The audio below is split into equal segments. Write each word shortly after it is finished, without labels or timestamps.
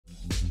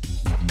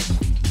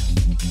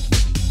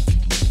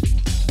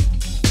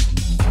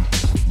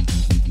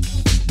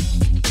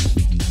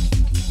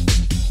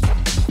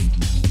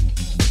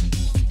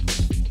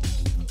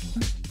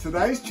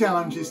today's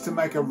challenge is to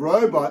make a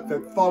robot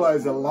that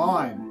follows a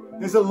line.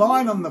 There's a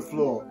line on the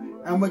floor,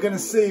 and we're going to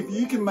see if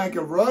you can make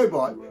a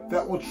robot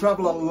that will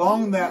travel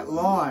along that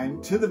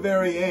line to the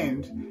very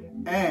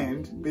end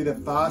and be the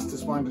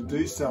fastest one to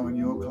do so in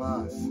your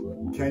class.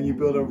 Can you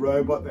build a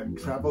robot that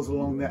travels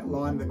along that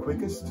line the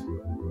quickest?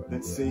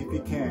 Let's see if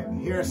you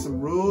can. Here are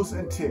some rules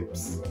and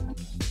tips.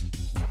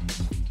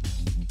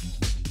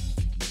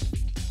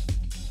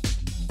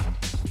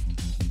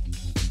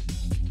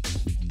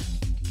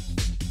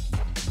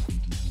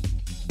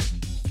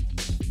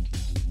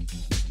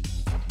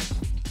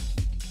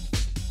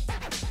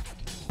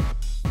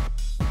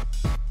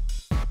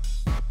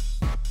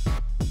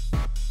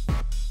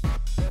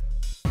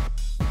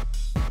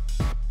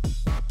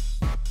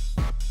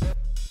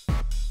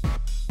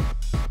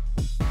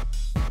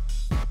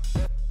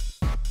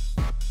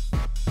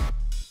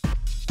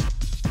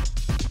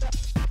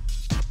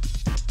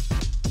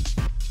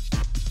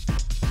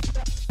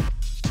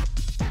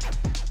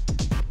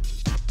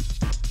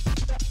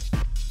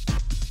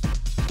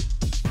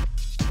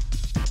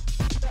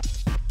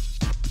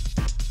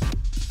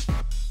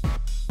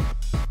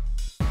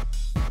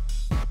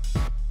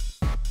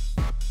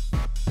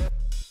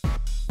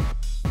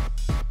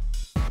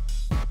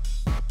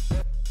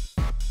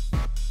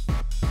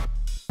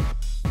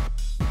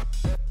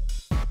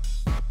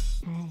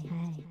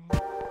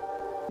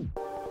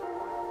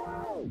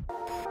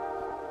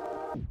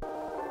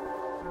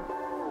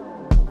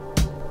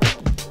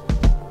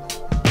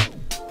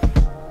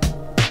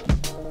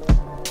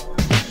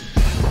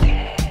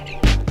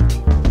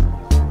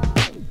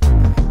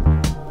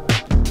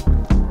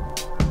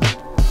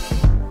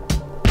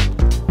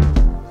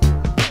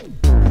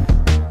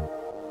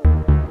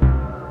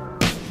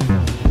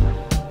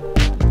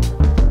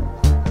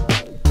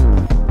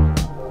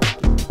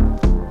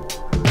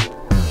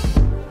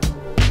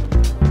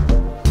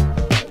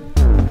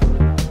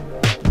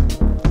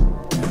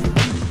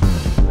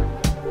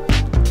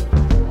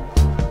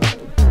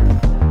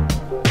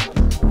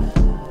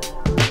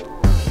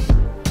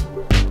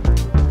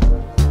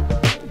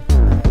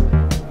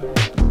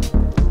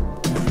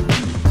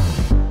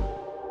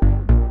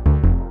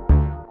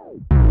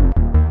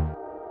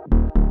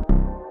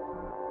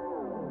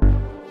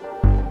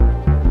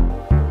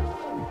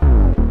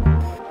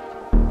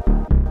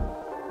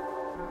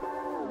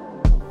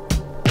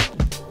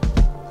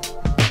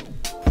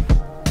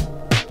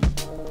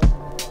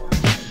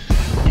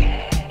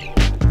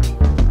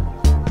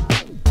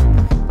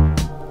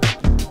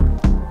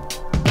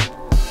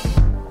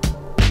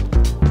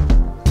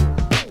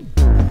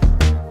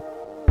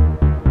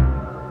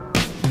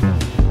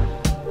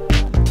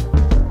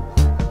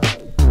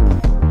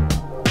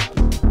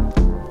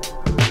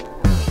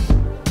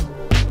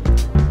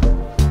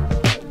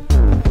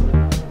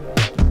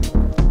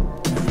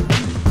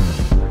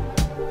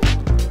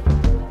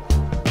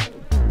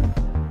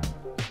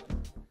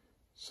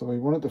 So we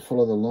want it to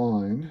follow the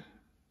line,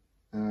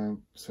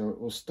 so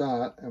it will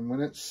start, and when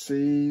it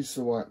sees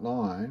the white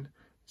line,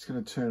 it's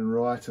going to turn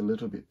right a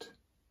little bit.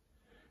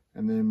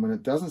 And then when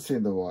it doesn't see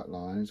the white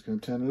line, it's going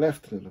to turn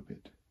left a little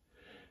bit.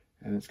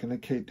 And it's going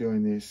to keep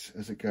doing this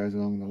as it goes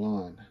along the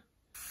line.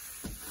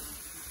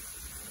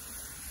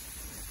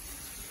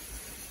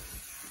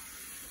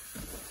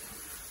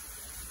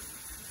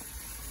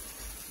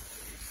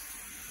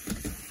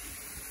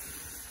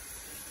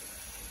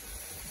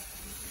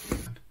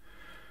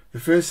 The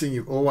first thing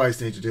you always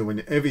need to do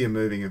whenever you're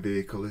moving a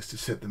vehicle is to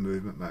set the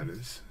movement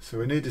motors. So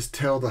we need to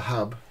tell the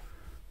hub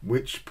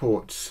which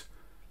ports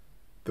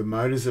the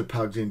motors are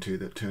plugged into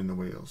that turn the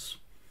wheels.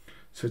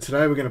 So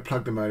today we're going to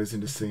plug the motors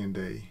into C and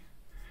D.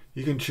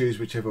 You can choose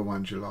whichever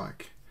ones you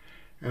like.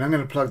 And I'm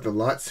going to plug the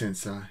light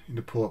sensor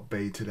into port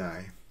B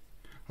today.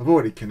 I've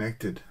already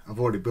connected.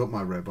 I've already built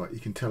my robot. You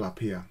can tell up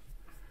here.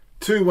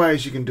 Two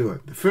ways you can do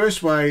it. The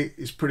first way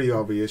is pretty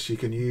obvious. You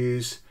can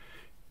use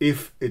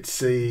if it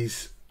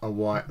sees a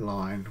white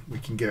line, we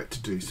can get it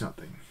to do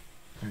something.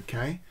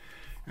 Okay?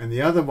 And the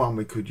other one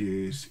we could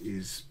use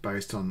is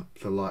based on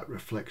the light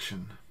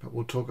reflection, but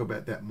we'll talk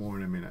about that more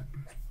in a minute.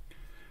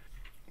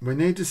 We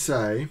need to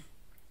say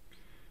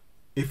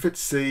if it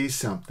sees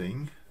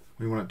something,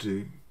 we want it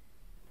to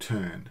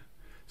turn.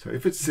 So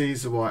if it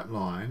sees the white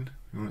line,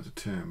 we want it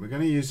to turn. We're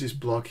going to use this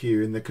block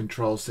here in the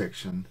control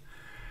section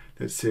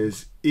that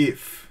says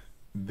if,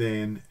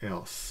 then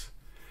else.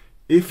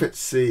 If it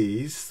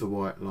sees the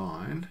white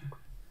line,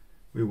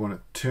 we want it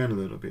to turn a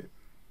little bit.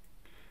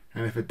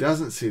 And if it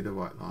doesn't see the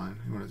white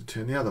line, we want it to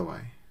turn the other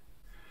way.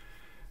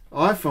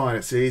 I find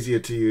it's easier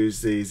to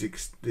use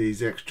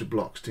these extra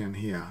blocks down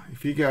here.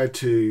 If you go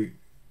to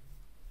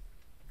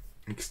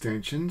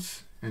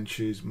extensions and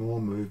choose more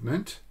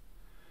movement,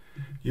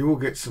 you will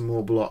get some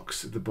more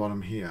blocks at the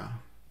bottom here.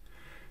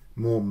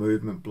 More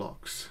movement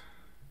blocks.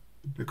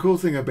 The cool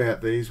thing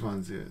about these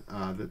ones is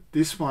that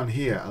this one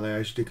here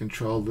allows you to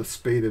control the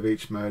speed of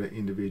each motor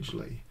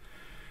individually.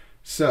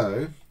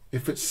 So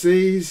if it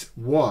sees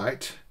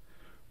white,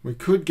 we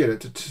could get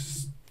it to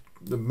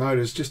the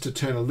motors just to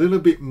turn a little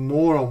bit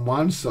more on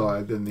one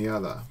side than the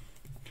other.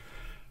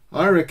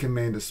 I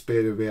recommend a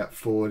speed of about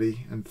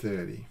 40 and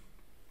 30.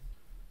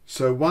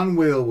 So one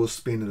wheel will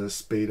spin at a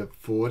speed of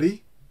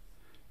 40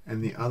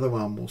 and the other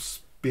one will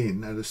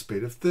spin at a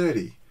speed of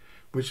 30,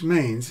 which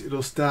means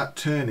it'll start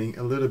turning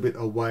a little bit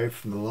away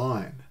from the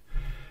line.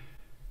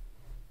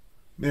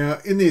 Now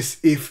in this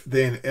if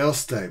then else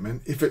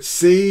statement, if it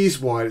sees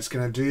white, it's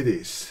going to do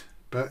this.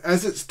 But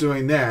as it's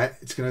doing that,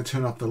 it's going to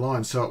turn off the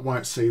line so it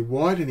won't see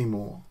white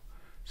anymore.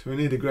 So we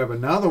need to grab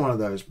another one of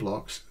those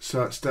blocks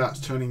so it starts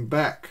turning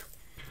back.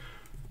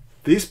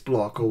 This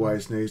block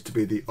always needs to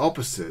be the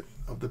opposite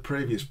of the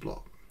previous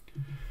block.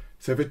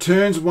 So if it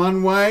turns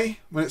one way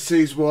when it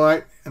sees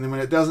white, and then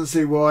when it doesn't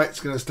see white, it's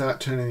going to start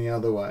turning the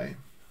other way.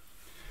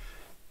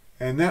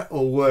 And that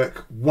will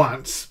work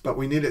once, but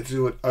we need it to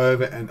do it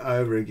over and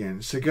over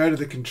again. So go to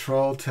the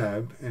Control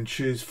tab and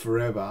choose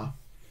Forever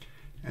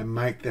and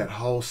make that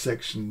whole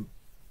section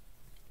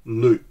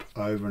loop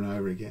over and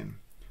over again.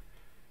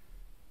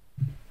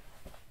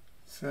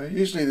 So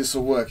usually this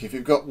will work. If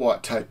you've got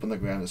white tape on the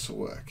ground, this will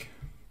work.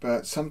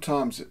 But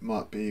sometimes it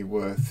might be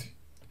worth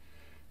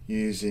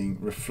using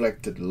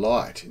reflected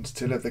light.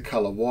 Instead of the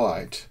color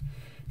white,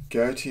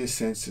 go to your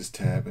Sensors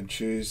tab and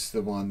choose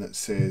the one that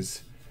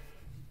says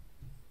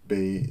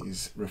B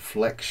is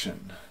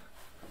reflection.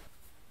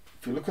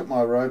 If you look at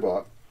my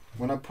robot,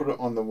 when I put it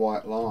on the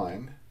white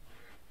line,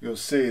 you'll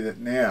see that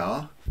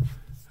now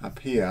up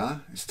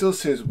here it still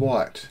says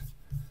white,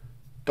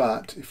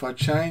 but if I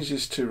change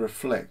this to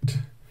reflect,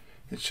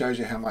 it shows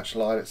you how much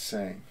light it's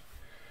seeing.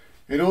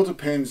 It all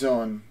depends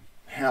on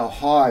how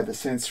high the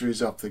sensor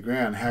is off the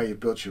ground, how you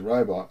built your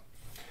robot,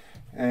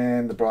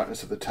 and the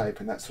brightness of the tape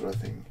and that sort of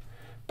thing.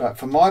 But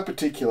for my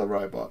particular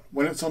robot,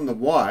 when it's on the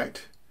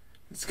white,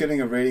 it's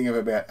getting a reading of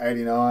about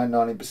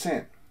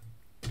 89–90%.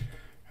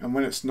 And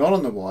when it's not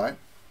on the white,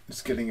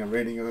 it's getting a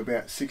reading of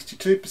about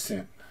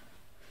 62%.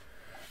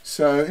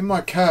 So in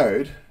my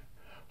code,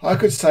 I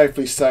could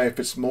safely say if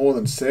it's more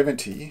than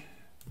 70,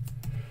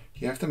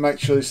 you have to make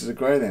sure this is a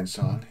greater than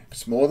sign. If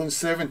it's more than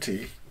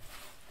 70,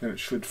 then it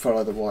should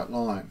follow the white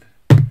line.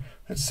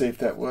 Let's see if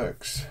that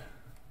works.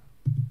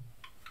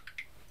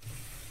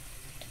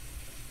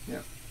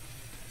 Yep.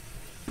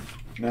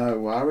 No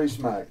worries,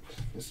 mate.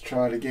 Let's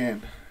try it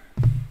again.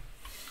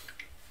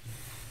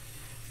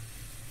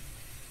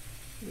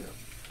 Yep.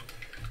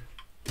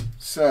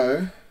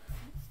 So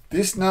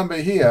this number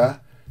here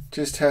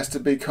just has to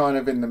be kind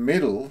of in the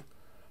middle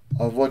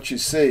of what you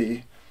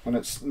see when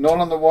it's not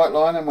on the white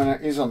line and when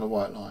it is on the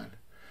white line.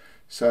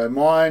 So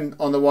mine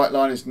on the white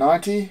line is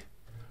 90,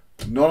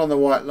 not on the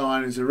white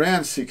line is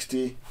around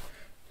 60.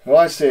 So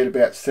I see it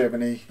about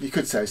 70. You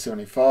could say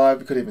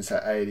 75, you could even say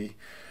 80.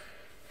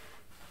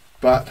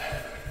 But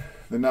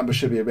the number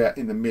should be about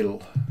in the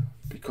middle,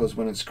 because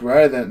when it's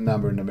greater than that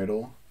number in the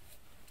middle,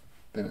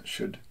 then it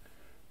should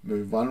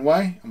move one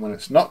way, and when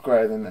it's not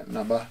greater than that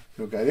number,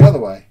 it'll go the other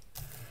way.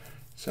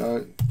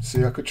 So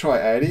see, I could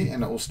try 80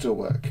 and it will still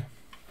work.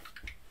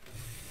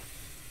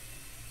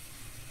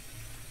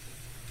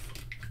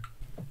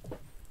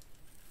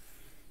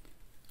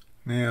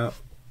 Now,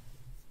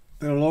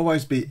 there will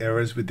always be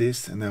errors with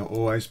this, and there will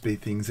always be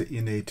things that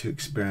you need to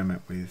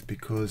experiment with,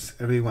 because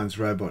everyone's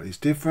robot is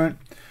different.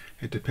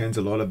 It depends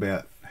a lot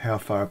about how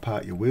far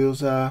apart your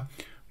wheels are,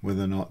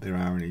 whether or not there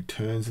are any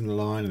turns in the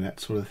line and that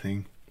sort of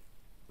thing.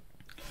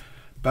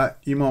 But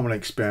you might want to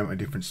experiment with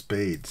different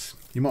speeds.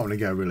 You might want to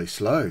go really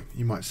slow.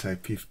 You might say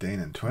 15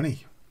 and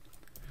 20,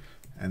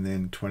 and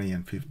then 20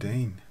 and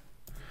 15.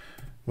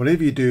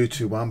 Whatever you do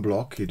to one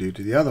block, you do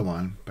to the other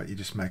one, but you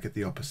just make it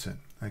the opposite.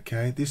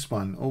 Okay, this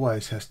one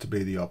always has to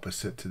be the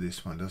opposite to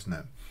this one, doesn't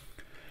it?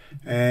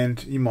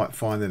 And you might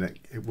find that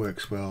it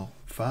works well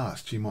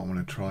fast. You might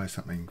want to try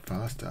something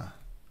faster.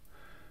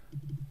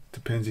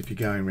 Depends if you're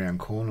going around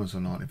corners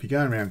or not. If you're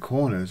going around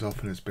corners,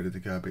 often it's better to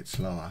go a bit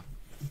slower.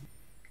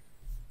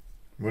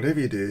 Whatever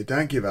you do,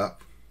 don't give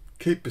up.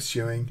 Keep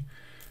pursuing.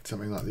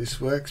 Something like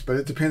this works, but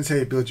it depends how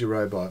you build your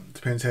robot. It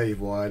depends how you've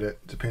wired it.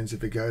 It depends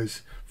if it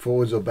goes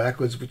forwards or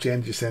backwards, which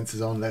end your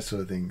sensors on, that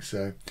sort of thing.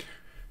 So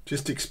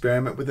just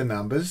experiment with the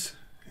numbers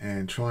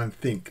and try and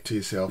think to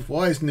yourself,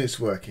 why isn't this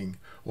working?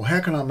 Or how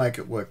can I make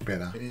it work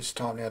better? It is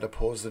time now to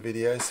pause the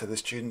video so the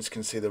students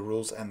can see the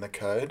rules and the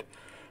code.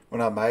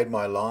 When I made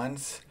my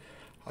lines,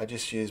 I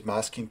just used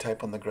masking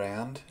tape on the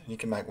ground. You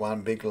can make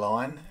one big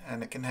line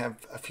and it can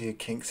have a few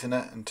kinks in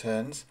it and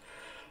turns.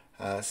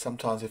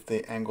 Sometimes if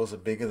the angles are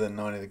bigger than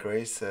 90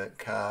 degrees, the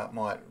car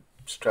might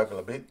struggle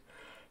a bit.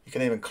 You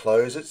can even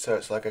close it so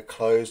it's like a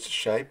closed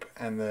shape,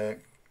 and the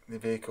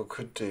vehicle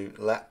could do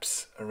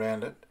laps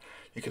around it.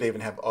 You could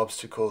even have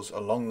obstacles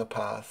along the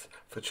path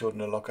for children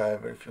to look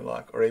over if you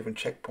like, or even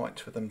checkpoints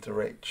for them to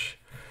reach.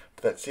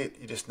 But that's it,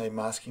 you just need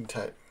masking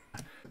tape.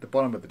 At the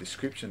bottom of the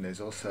description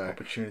there's also an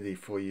opportunity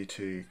for you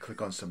to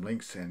click on some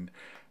links and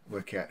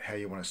work out how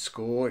you want to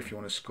score. If you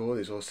want to score,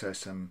 there's also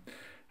some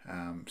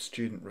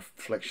student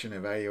reflection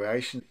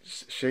evaluation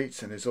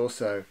sheets, and there's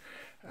also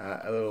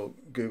a little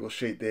Google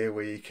sheet there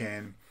where you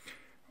can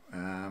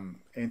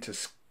enter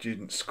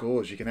student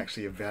scores. You can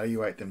actually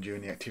evaluate them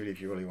during the activity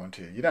if you really want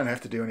to. You don't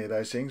have to do any of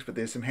those things, but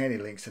there's some handy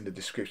links in the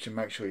description.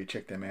 Make sure you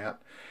check them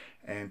out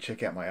and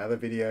check out my other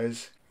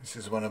videos. This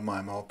is one of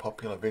my more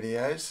popular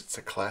videos. It's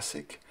a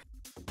classic.